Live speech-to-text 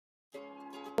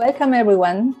Welcome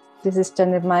everyone. This is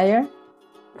Janet Meyer,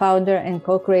 founder and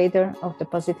co-creator of the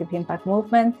Positive Impact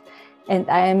Movement. And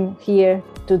I am here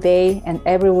today and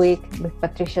every week with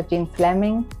Patricia Jean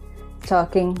Fleming,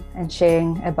 talking and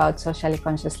sharing about socially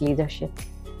conscious leadership.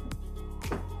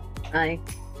 Hi,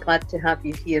 glad to have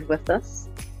you here with us.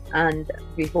 And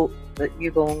we hope that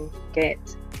you will get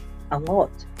a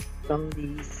lot from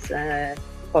these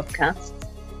podcasts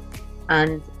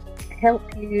and help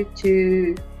you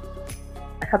to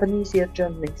have an easier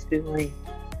journey through life.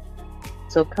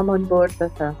 So come on board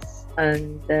with us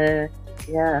and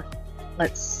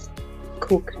let's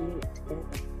co-create together.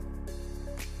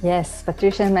 Yes,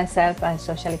 Patricia and myself are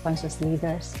socially conscious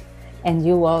leaders, and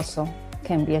you also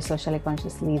can be a socially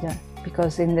conscious leader,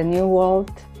 because in the new world,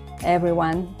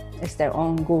 everyone is their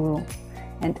own guru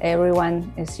and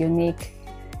everyone is unique.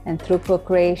 And through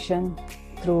co-creation,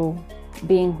 through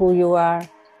being who you are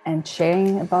and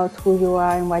sharing about who you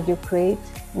are and what you create,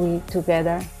 we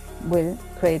together will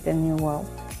create a new world.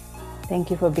 Thank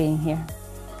you for being here.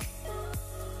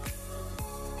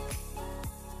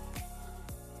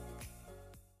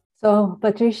 So,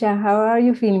 Patricia, how are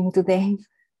you feeling today?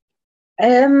 How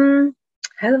am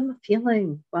I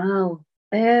feeling? Wow.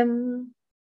 How can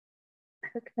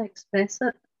I express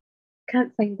it?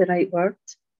 Can't find the right word.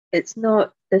 It's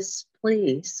not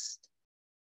displaced,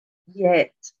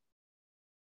 yet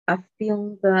I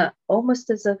feel that almost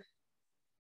as if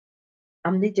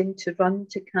I'm needing to run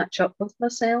to catch up with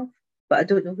myself, but I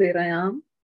don't know where I am.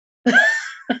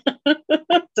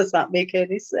 Does that make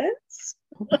any sense?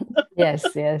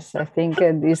 Yes. I think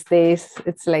these days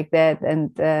it's like that.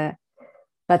 And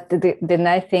but the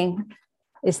nice thing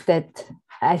is that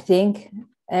I think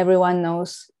everyone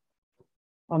knows,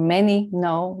 or many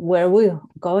know, where we're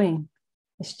going.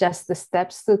 It's just the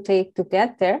steps to take to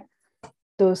get there.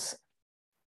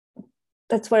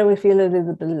 That's where we feel a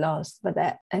little bit lost. But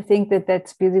I think that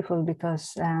that's beautiful,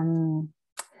 because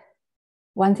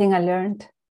one thing I learned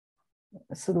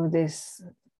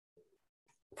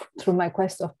through my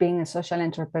quest of being a social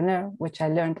entrepreneur, which I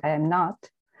learned I am not,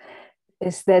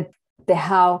 is that the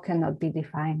how cannot be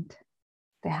defined.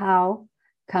 The how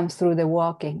comes through the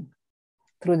walking,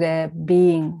 through the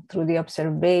being, through the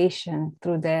observation,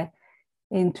 through the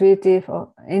intuitive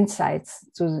insights,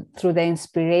 through the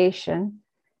inspiration,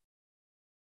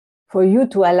 for you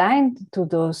to align to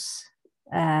those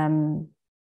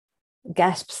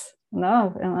gasps,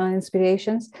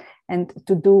 inspirations, and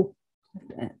to do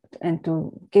and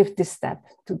to give this step,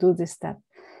 to do this step.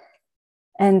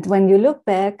 And when you look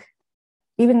back,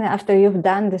 even after you've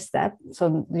done the step,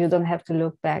 so you don't have to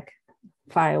look back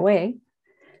far away,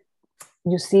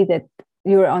 you see that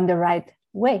you're on the right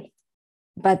way.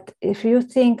 But if you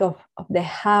think of the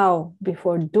how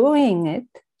before doing it,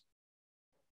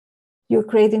 you're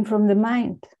creating from the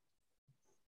mind.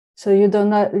 So you're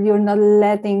not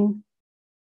letting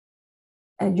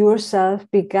yourself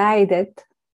be guided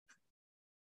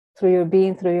through your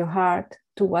being, through your heart,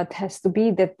 to what has to be,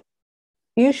 that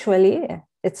usually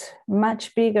it's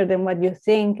much bigger than what you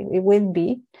think it will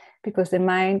be, because the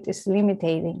mind is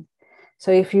limiting.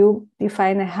 So if you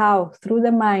define a how through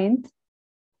the mind,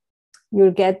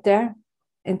 you'll get there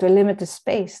into a limited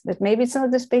space that maybe it's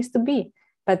not the space to be.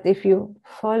 But if you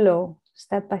follow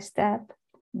step by step,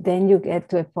 then you get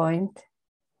to a point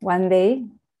one day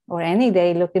or any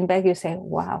day, looking back, you say,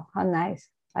 wow, how nice,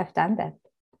 I've done that.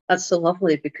 That's so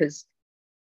lovely, because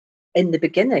in the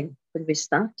beginning, when we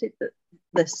started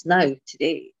this now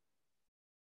today,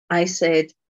 I said,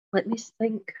 let me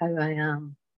think how I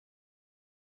am.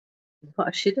 What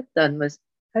I should have done was,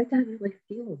 how do I really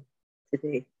feel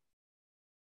today?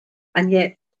 And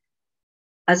yet,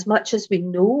 as much as we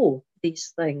know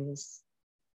these things,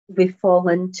 we fall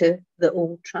into the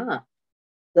old trap,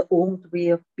 the old way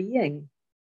of being,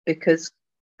 because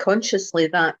consciously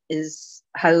that is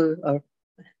how, or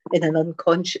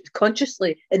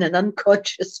consciously in an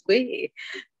unconscious way,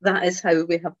 that is how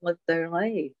we have lived our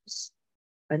lives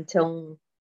until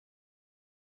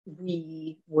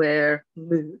we were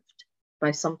moved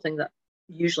by something that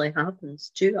usually happens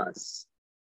to us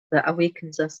that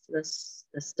awakens us to this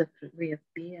different way of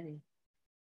being.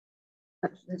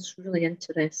 It's really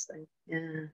interesting.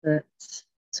 Yeah.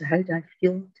 So how do I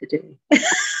feel today?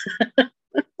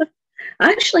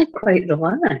 Actually, quite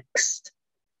relaxed.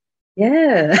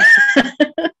 Yeah.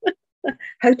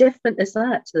 How different is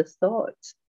that to the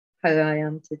thought, how I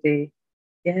am today?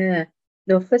 Yeah.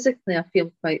 No, physically, I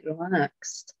feel quite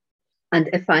relaxed. And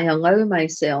if I allow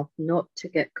myself not to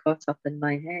get caught up in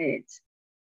my head,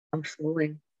 I'm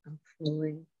flowing.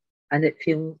 And it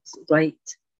feels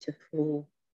right to flow,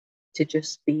 to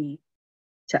just be,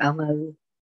 to allow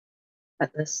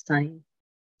at this time.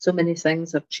 So many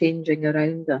things are changing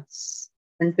around us.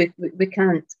 And we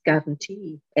can't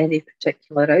guarantee any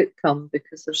particular outcome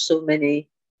because there's so many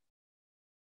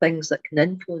things that can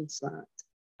influence that.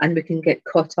 And we can get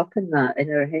caught up in that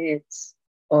in our heads,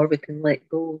 or we can let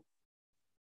go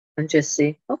and just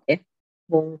say, okay,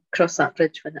 we'll cross that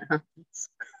bridge when it happens.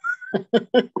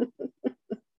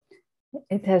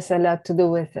 It has a lot to do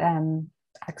with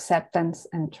acceptance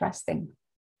and trusting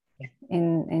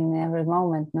in every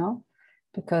moment, no?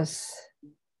 Because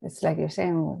it's like you're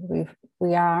saying,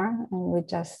 we are, and we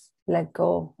just let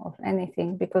go of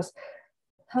anything, because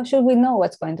how should we know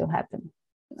what's going to happen?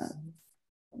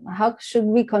 How should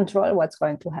we control what's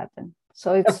going to happen?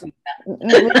 So it's we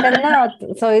cannot.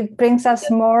 So it brings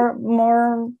us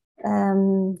more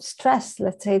stress,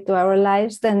 let's say, to our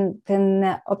lives than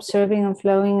observing and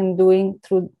flowing and doing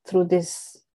through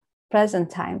this present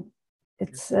time.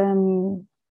 It's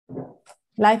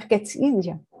life gets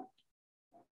easier.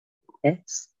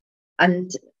 Yes,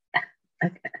 and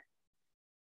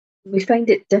we find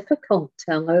it difficult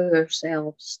to allow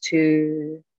ourselves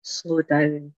to slow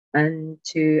down and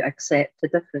to accept a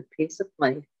different pace of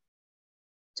life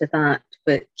to that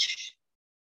which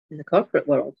in the corporate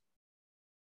world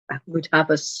would have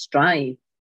us strive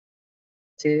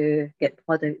to get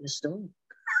blood out of the stone.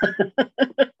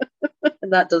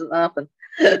 And that doesn't happen.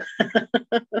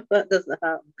 That doesn't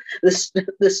happen.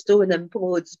 The stone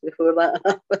implodes before that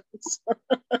happens.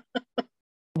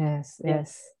 Yes.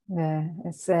 Yeah.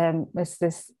 It's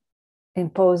this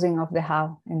imposing of the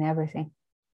how in everything.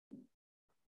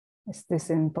 It's this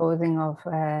imposing of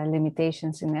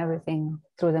limitations in everything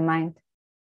through the mind.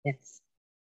 Yes.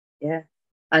 Yeah.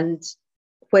 And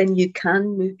when you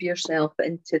can move yourself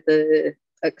into the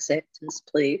acceptance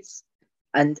place,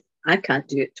 and I can't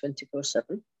do it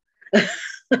 24/7.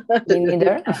 Me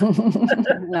neither.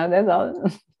 Not at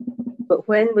all. But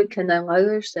when we can allow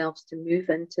ourselves to move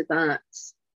into that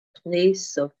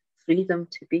place of freedom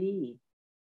to be,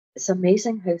 it's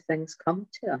amazing how things come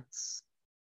to us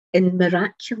in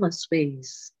miraculous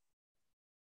ways.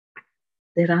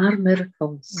 There are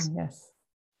miracles. Yes.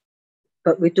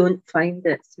 But we don't find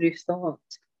it through thought.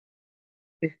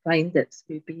 We find it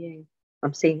through being.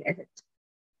 I'm saying it.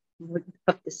 You wouldn't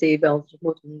have to say, well, there's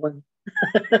more than one.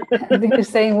 You're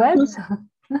saying what?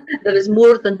 There is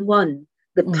more than one.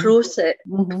 The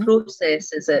Mm-hmm.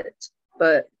 process is it,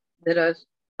 but there are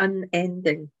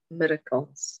unending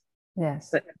miracles Yes.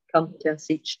 that come to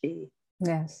us each day.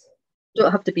 Yes.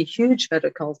 Don't have to be huge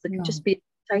miracles. They can No. just be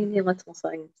tiny little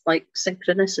things like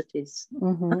synchronicities.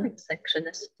 Mm-hmm. I think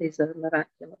synchronicities are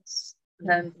miraculous.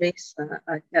 And I embrace that.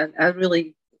 I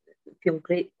really feel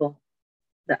grateful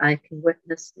that I can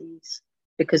witness these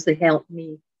because they help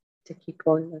me to keep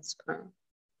on this path.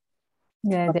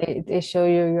 Yeah, they show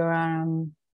you're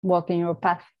walking your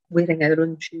path. Wearing our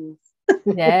own shoes.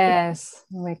 Yes,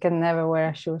 we can never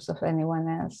wear shoes of anyone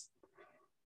else.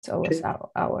 It's always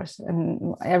ours,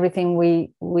 and everything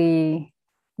we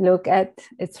look at,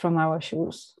 it's from our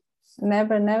shoes.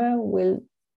 Never will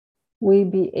we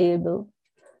be able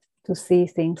to see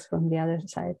things from the other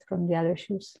side, from the other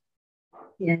shoes.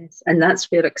 Yes, and that's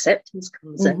where acceptance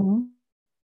comes in.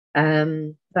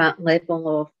 That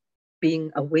level of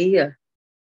being aware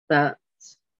that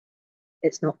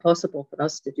it's not possible for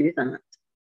us to do that.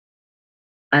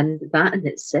 And that in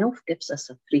itself gives us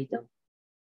a freedom.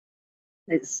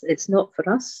 It's not for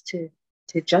us to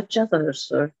judge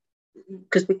others, or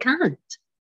because we can't.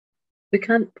 We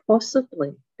can't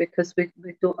possibly, because we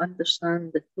don't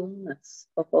understand the fullness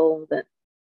of all that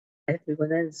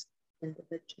everyone is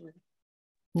individually.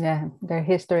 Yeah, their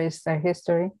history is their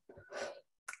history.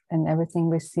 And everything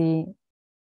we see,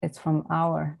 it's from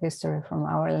our history, from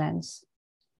our lens.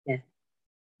 Yeah.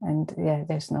 And yeah,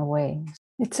 there's no way.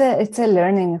 It's a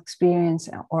learning experience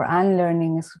or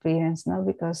unlearning experience, no?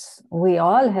 Because we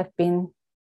all have been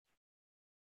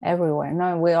everywhere.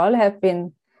 No, we all have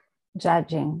been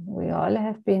judging. We all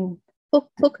have been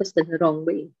focused in the wrong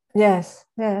way. Yes.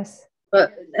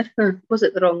 But was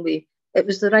it the wrong way? It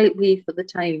was the right way for the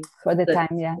time. For the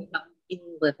time, yeah. We have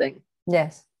been living.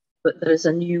 Yes. But there is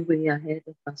a new way ahead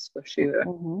of us for sure.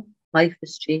 Mm-hmm. Life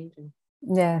is changing.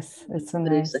 Yes, it's so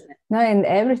nice. No, in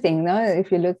everything. No,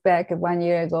 if you look back at 1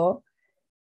 year ago,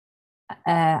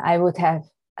 I would have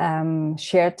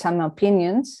shared some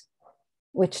opinions,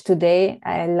 which today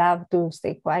I love to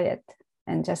stay quiet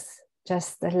and just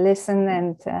listen.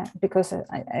 And because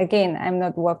again, I'm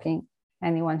not walking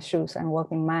anyone's shoes, I'm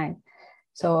walking mine.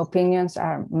 So opinions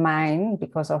are mine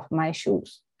because of my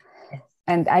shoes. Yes.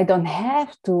 And I don't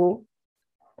have to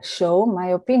show my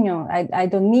opinion. I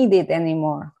don't need it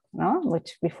anymore. No,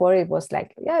 which before it was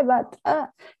like, yeah, but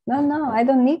no, I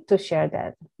don't need to share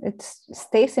that. it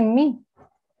stays in me.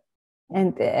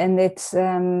 And it's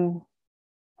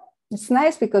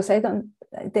nice because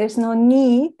there's no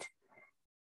need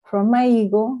for my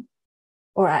ego,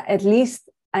 or at least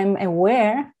I'm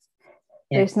aware,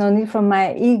 there's no need for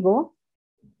my ego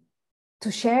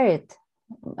to share it.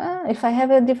 If I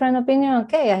have a different opinion,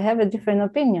 okay, I have a different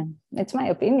opinion. It's my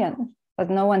opinion, but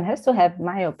no one has to have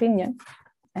my opinion.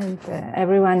 And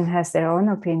everyone has their own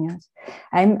opinions.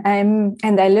 And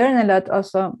I learn a lot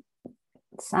also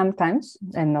sometimes,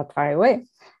 and not far away.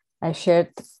 I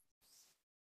shared,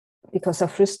 because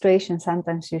of frustration,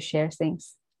 sometimes you share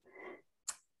things.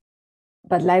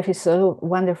 But life is so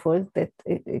wonderful that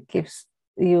it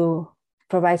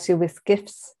provides you with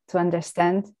gifts to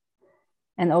understand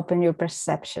and open your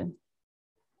perception.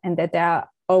 And that there are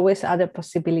always other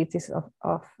possibilities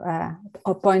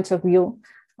of points of view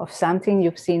of something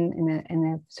you've seen in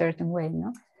a certain way,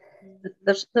 no?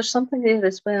 There's something there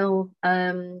as well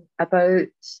about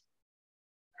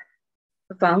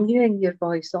valuing your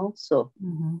voice also.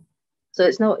 Mm-hmm. So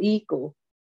it's not ego.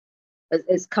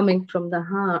 It's coming from the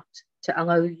heart to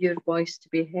allow your voice to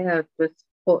be heard with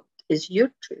what is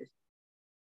your truth.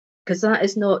 Because that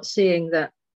is not saying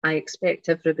that I expect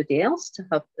everybody else to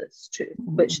have this truth,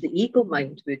 mm-hmm. which the ego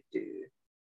mind would do.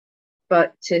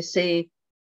 But to say,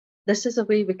 this is a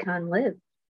way we can live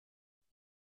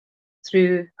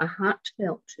through a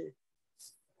heartfelt truth.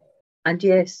 And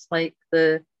yes, like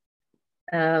the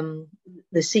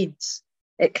seeds,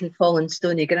 it can fall in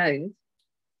stony ground,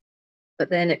 but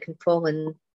then it can fall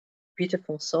in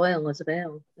beautiful soil as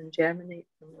well and germinate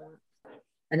from that.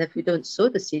 And if we don't sow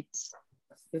the seeds,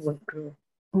 they won't grow.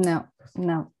 No.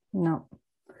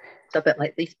 It's a bit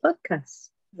like these podcasts.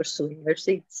 We're sowing our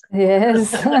seeds.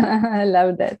 Yes, I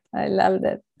love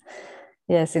that.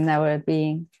 Yes, in our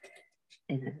being.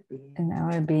 In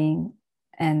our being.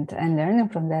 And I'm learning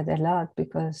from that a lot,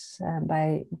 because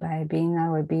by being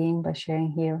our being, by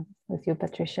sharing here with you,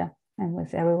 Patricia, and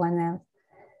with everyone else,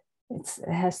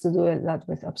 it has to do a lot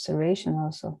with observation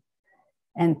also,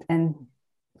 and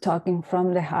talking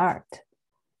from the heart,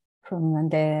 from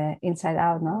the inside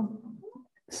out, no?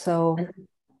 So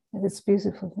it's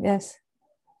beautiful, yes.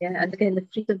 Yeah, and again, the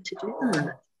freedom to do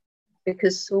that,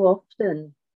 because so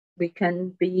often we can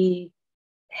be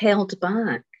held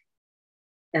back.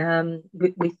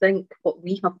 We think what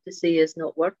we have to say is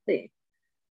not worthy,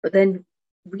 but then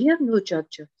we are no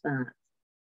judge of that.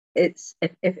 It's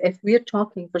if we're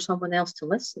talking for someone else to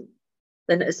listen,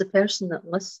 then it is the person that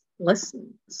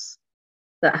listens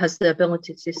that has the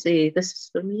ability to say, this is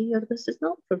for me or this is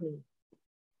not for me.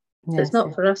 Yes, so it's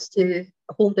not for us to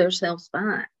hold ourselves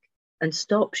back and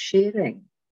stop sharing.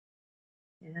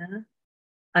 Yeah.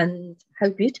 And how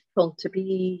beautiful to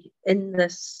be in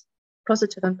this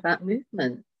positive impact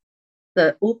movement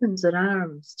that opens their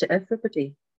arms to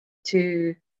everybody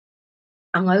to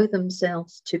allow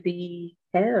themselves to be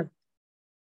heard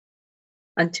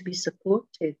and to be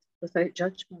supported without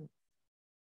judgment.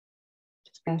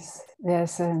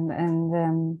 Yes,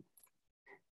 and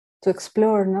to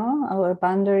explore, no, our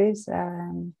boundaries,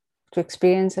 to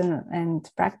experience and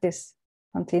practice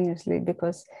continuously,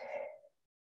 because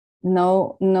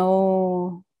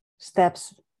no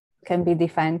steps can be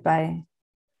defined by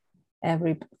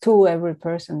every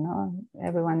person, no?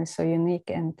 Everyone is so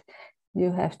unique, and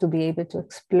you have to be able to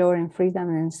explore in freedom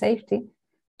and in safety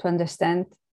to understand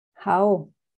how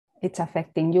it's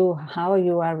affecting you, how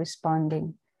you are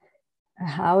responding,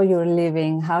 how you're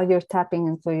living, how you're tapping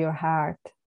into your heart,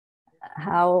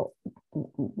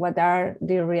 what are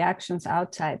the reactions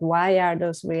outside, why are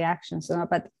those reactions, no?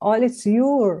 But all it's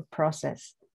your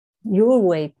process, your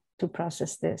way to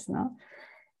process this, no?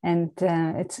 And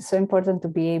it's so important to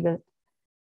be able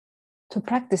to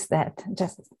practice that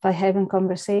just by having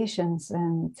conversations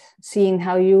and seeing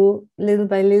how you little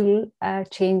by little are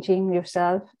changing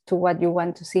yourself to what you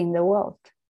want to see in the world.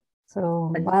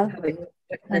 So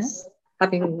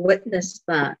having witnessed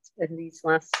that in these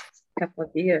last couple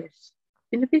of years, it's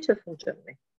been a beautiful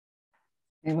journey.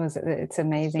 It's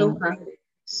amazing.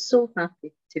 So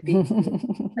happy to be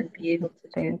here and be able to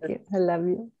Thank you. I love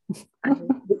you.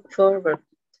 And look forward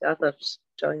to others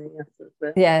joining us as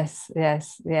well. Yes.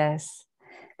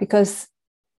 Because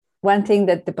one thing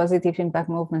that the Positive Impact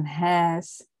Movement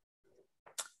has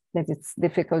that it's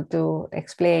difficult to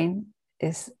explain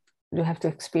is you have to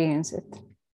experience it.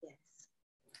 Yes.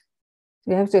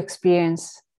 You have to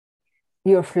experience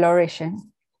your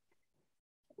flourishing.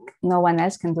 No one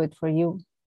else can do it for you.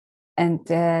 And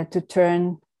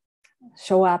to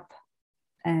show up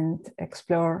and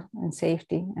explore in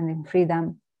safety and in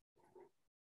freedom.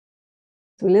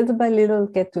 To little by little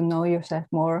get to know yourself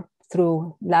more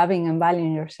through loving and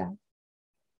valuing yourself.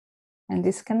 And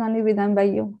this can only be done by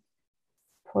you,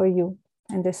 for you.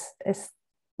 And this is,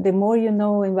 the more you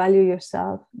know and value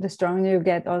yourself, the stronger you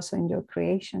get also in your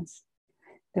creations.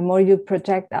 The more you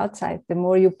project outside, the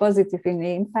more you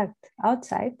positively impact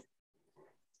outside,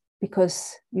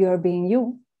 because you are being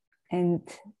you. And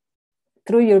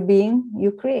through your being,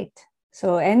 you create.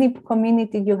 So any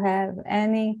community you have,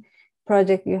 any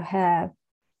project you have,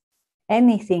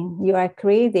 anything you are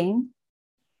creating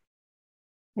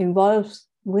involves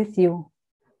with you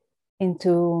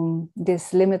into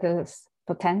this limitless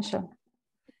potential.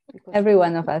 Because every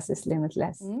one of us is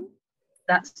limitless.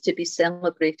 That's to be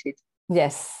celebrated.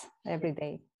 Yes, every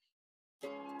day.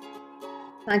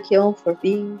 Thank you all for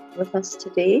being with us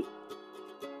today.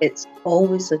 It's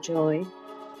always a joy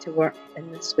to work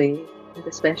in this way, and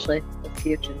especially with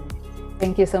Deirdre.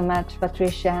 Thank you so much,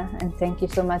 Patricia, and thank you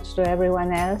so much to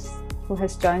everyone else who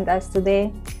has joined us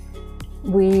today.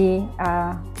 We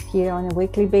are here on a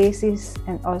weekly basis,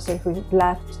 and also if you'd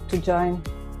love to join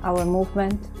our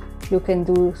movement, you can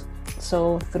do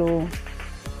so through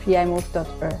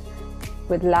PIMove.earth.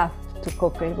 We'd love to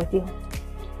cooperate with you.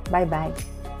 Bye-bye.